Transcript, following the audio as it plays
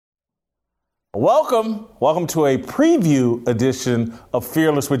Welcome to a preview edition of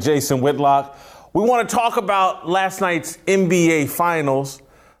Fearless with Jason Whitlock. We want to talk about last night's NBA Finals.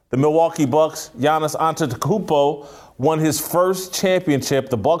 The Milwaukee Bucks, Giannis Antetokounmpo, won his first championship.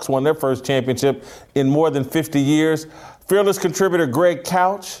 The Bucks won their first championship in more than 50 years. Fearless contributor Greg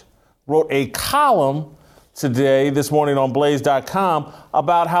Couch wrote a column this morning on Blaze.com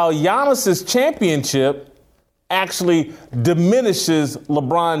about how Giannis's championship actually diminishes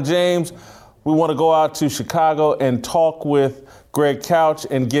LeBron James. We want to go out to Chicago and talk with Greg Couch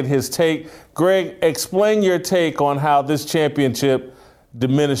and get his take. Greg, explain your take on how this championship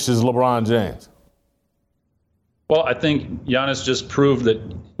diminishes LeBron James. Well, I think Giannis just proved that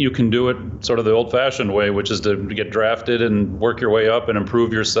you can do it sort of the old-fashioned way, which is to get drafted and work your way up and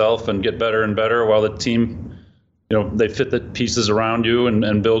improve yourself and get better and better while the team, they fit the pieces around you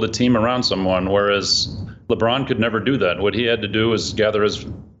and build a team around someone, whereas LeBron could never do that. What he had to do was gather his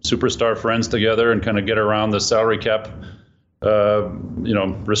superstar friends together and kind of get around the salary cap,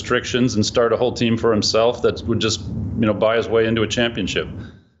 restrictions and start a whole team for himself that would just, buy his way into a championship.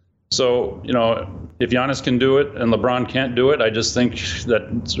 So, if Giannis can do it and LeBron can't do it, I just think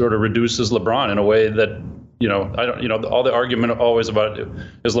that sort of reduces LeBron in a way that, all the argument always about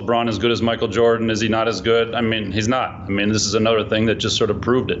is LeBron as good as Michael Jordan? Is he not as good? I mean, he's not. I mean, this is another thing that just sort of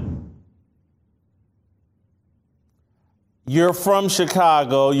proved it. You're from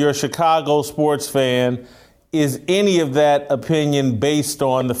Chicago. You're a Chicago sports fan. Is any of that opinion based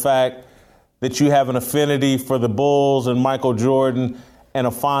on the fact that you have an affinity for the Bulls and Michael Jordan and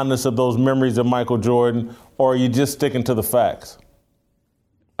a fondness of those memories of Michael Jordan, or are you just sticking to the facts?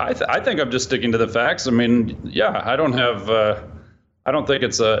 I think I'm just sticking to the facts. I mean, yeah, I don't think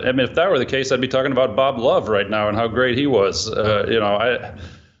it's if that were the case, I'd be talking about Bob Love right now and how great he was. I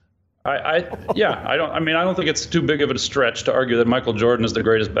don't think it's too big of a stretch to argue that Michael Jordan is the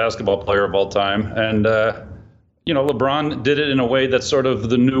greatest basketball player of all time. And, LeBron did it in a way that's sort of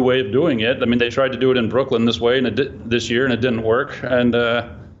the new way of doing it. I mean, they tried to do it in Brooklyn this way this year and it didn't work. And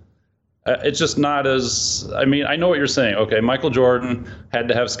it's just not as, I know what you're saying. Okay, Michael Jordan had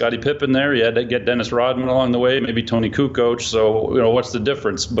to have Scottie Pippen there. He had to get Dennis Rodman along the way, maybe Tony Kukoc. So, what's the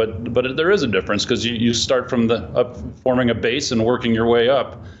difference? But there is a difference because you start from forming a base and working your way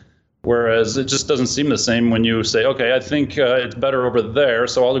up. Whereas it just doesn't seem the same when you say, okay, I think it's better over there,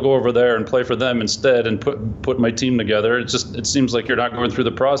 so I'll go over there and play for them instead and put my team together. It seems like you're not going through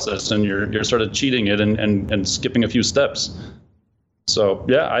the process and you're sort of cheating it and skipping a few steps. So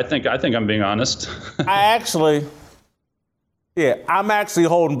yeah, I think I'm being honest. I'm actually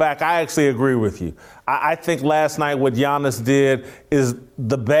holding back. I actually agree with you. I think last night what Giannis did is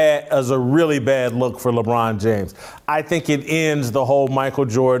a really bad look for LeBron James. I think it ends the whole Michael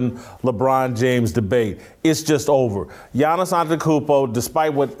Jordan, LeBron James debate. It's just over. Giannis Antetokounmpo,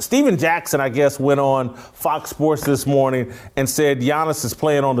 despite what Steven Jackson, I guess, went on Fox Sports this morning and said Giannis is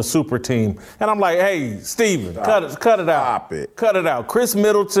playing on the super team. And I'm like, hey, Steven, cut it out. Cut it out. Chris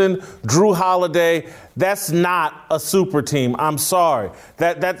Middleton, Drew Holiday, that's not a super team. I'm sorry.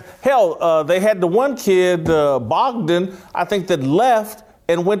 They had the one kid, Bogdan, I think, that left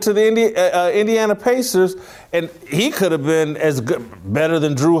and went to the Indiana Pacers, and he could have been better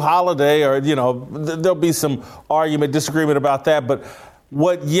than Drew Holiday, or, there'll be some disagreement about that. But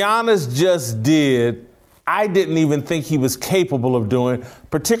what Giannis just did, I didn't even think he was capable of doing,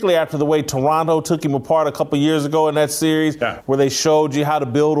 particularly after the way Toronto took him apart a couple years ago in that series, where they showed you how to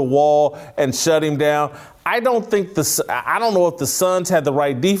build a wall and shut him down. I don't know if the Suns had the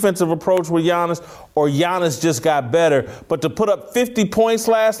right defensive approach with Giannis or Giannis just got better. But to put up 50 points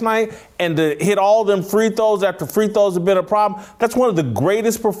last night and to hit all them free throws after free throws have been a problem, that's one of the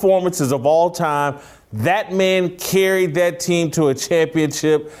greatest performances of all time. That man carried that team to a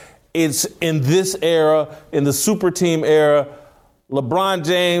championship. It's in this era, in the super team era, LeBron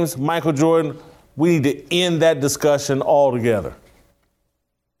James, Michael Jordan, we need to end that discussion altogether.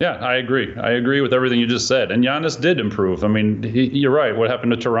 Yeah, I agree. I agree with everything you just said. And Giannis did improve. I mean, you're right. What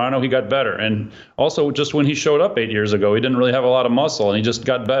happened to Toronto? He got better. And also, just when he showed up 8 years ago, he didn't really have a lot of muscle, and he just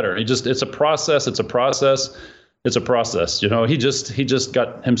got better. It's a process. It's a process. He just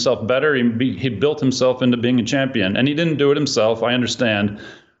got himself better. He built himself into being a champion. And he didn't do it himself, I understand.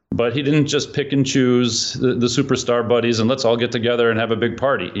 But he didn't just pick and choose the superstar buddies and let's all get together and have a big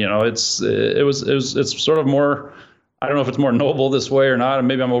party. It's sort of more. I don't know if it's more noble this way or not, and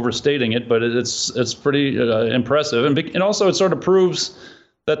maybe I'm overstating it, but it's pretty impressive, and also it sort of proves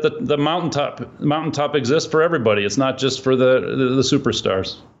that the mountaintop exists for everybody. It's not just for the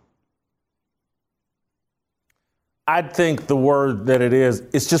superstars. I think the word that it is,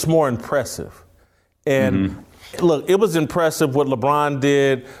 it's just more impressive, and Look, it was impressive what LeBron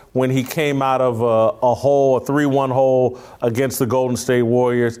did when he came out of a 3-1 hole against the Golden State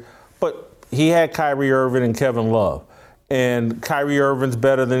Warriors. But he had Kyrie Irving and Kevin Love. And Kyrie Irving's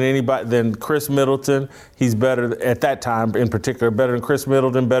better than Chris Middleton. He's better at that time in particular, better than Chris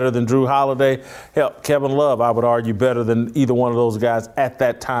Middleton, better than Drew Holiday. Hell, Kevin Love, I would argue, better than either one of those guys at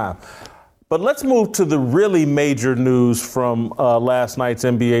that time. But let's move to the really major news from last night's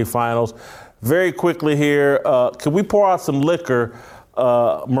NBA Finals. Very quickly here, can we pour out some liquor?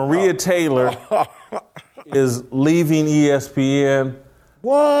 Maria Taylor is leaving ESPN.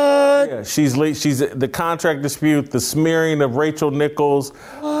 What? Yeah, she's the contract dispute, the smearing of Rachel Nichols,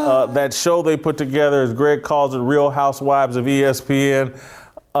 that show they put together, as Greg calls it, Real Housewives of ESPN.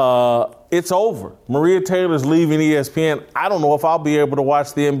 It's over. Maria Taylor's leaving ESPN. I don't know if I'll be able to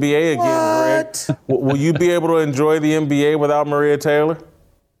watch the NBA again, Greg. Will you be able to enjoy the NBA without Maria Taylor?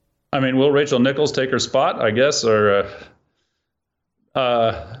 I mean, will Rachel Nichols take her spot, I guess, or,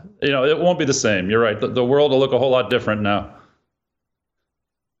 it won't be the same. You're right. The world will look a whole lot different now.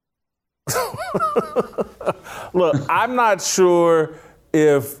 Look, I'm not sure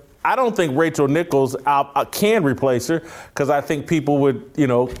I don't think Rachel Nichols can replace her, because I think people would,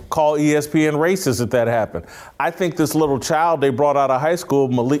 call ESPN racist if that happened. I think this little child they brought out of high school,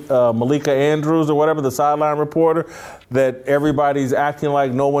 Malika Andrews or whatever, the sideline reporter, that everybody's acting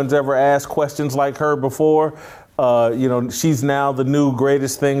like no one's ever asked questions like her before. She's now the new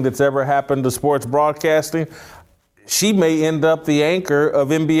greatest thing that's ever happened to sports broadcasting. She may end up the anchor of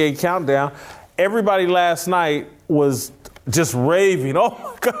NBA Countdown. Everybody last night was just raving. Oh,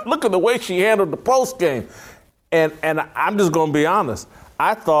 my God, look at the way she handled the post game. And I'm just going to be honest.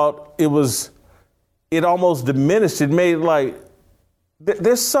 I thought it almost diminished. It made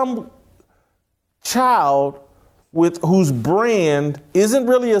there's some child whose brand isn't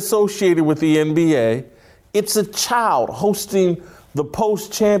really associated with the NBA. It's a child hosting the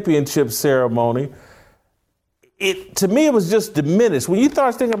post-championship ceremony. To me, it was just diminished. When you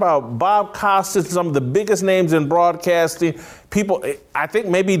start thinking about Bob Costas, some of the biggest names in broadcasting, people, I think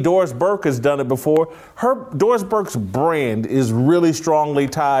maybe Doris Burke has done it before. Doris Burke's brand is really strongly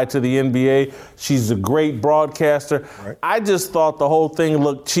tied to the NBA. She's a great broadcaster. Right. I just thought the whole thing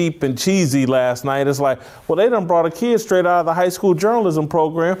looked cheap and cheesy last night. It's like, well, they done brought a kid straight out of the high school journalism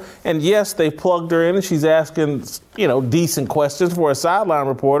program. And yes, they plugged her in and she's asking, decent questions for a sideline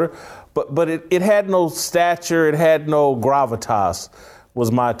reporter. But it had no stature, it had no gravitas, was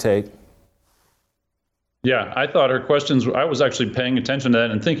my take. Yeah, I thought her questions, I was actually paying attention to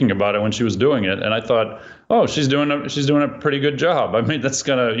that and thinking about it when she was doing it. And I thought, oh, she's doing a pretty good job. I mean,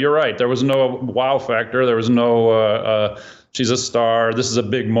 you're right. There was no wow factor. There was no, she's a star. This is a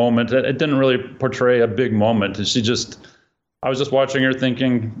big moment. It didn't really portray a big moment. I was just watching her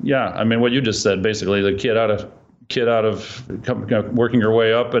thinking, yeah, I mean, what you just said, basically, the kid out of working her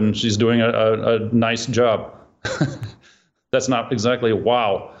way up, and she's doing a nice job. That's not exactly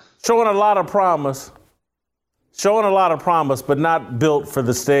wow. Showing a lot of promise, but not built for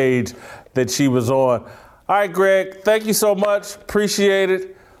the stage that she was on. All right, Greg, thank you so much. Appreciate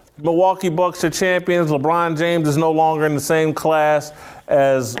it. Milwaukee Bucks are champions. LeBron James is no longer in the same class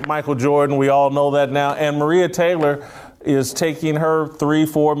as Michael Jordan. We all know that now. And Maria Taylor is taking her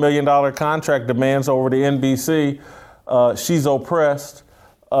 $3-4 million contract demands over to NBC. She's oppressed.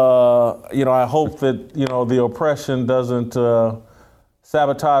 I hope that, the oppression doesn't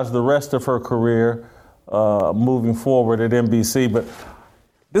sabotage the rest of her career moving forward at NBC. But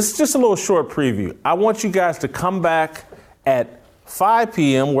this is just a little short preview. I want you guys to come back at 5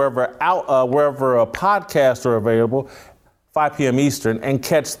 p.m. wherever podcasts are available, 5 p.m. Eastern, and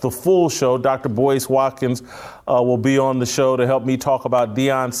catch the full show. Dr. Boyce Watkins will be on the show to help me talk about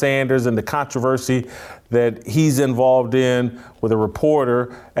Deion Sanders and the controversy that he's involved in with a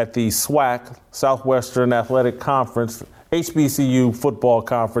reporter at the SWAC, Southwestern Athletic Conference, HBCU Football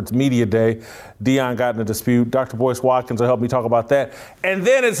Conference Media Day. Deion got in a dispute. Dr. Boyce Watkins will help me talk about that. And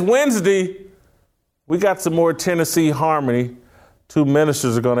then it's Wednesday. We got some more Tennessee Harmony. Two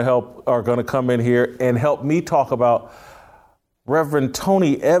ministers are going to come in here and help me talk about Reverend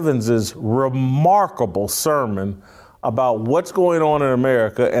Tony Evans's remarkable sermon about what's going on in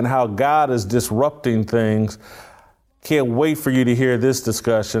America and how God is disrupting things. Can't wait for you to hear this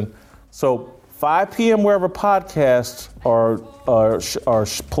discussion. So 5 p.m. wherever podcasts are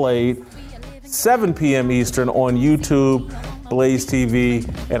played, 7 p.m. Eastern on YouTube, Blaze TV,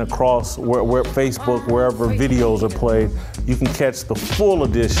 and across where Facebook, wherever videos are played. You can catch the full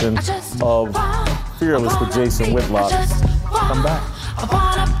edition of Fearless with Jason Whitlock. Come back. I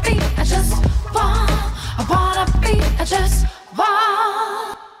wanna be, I just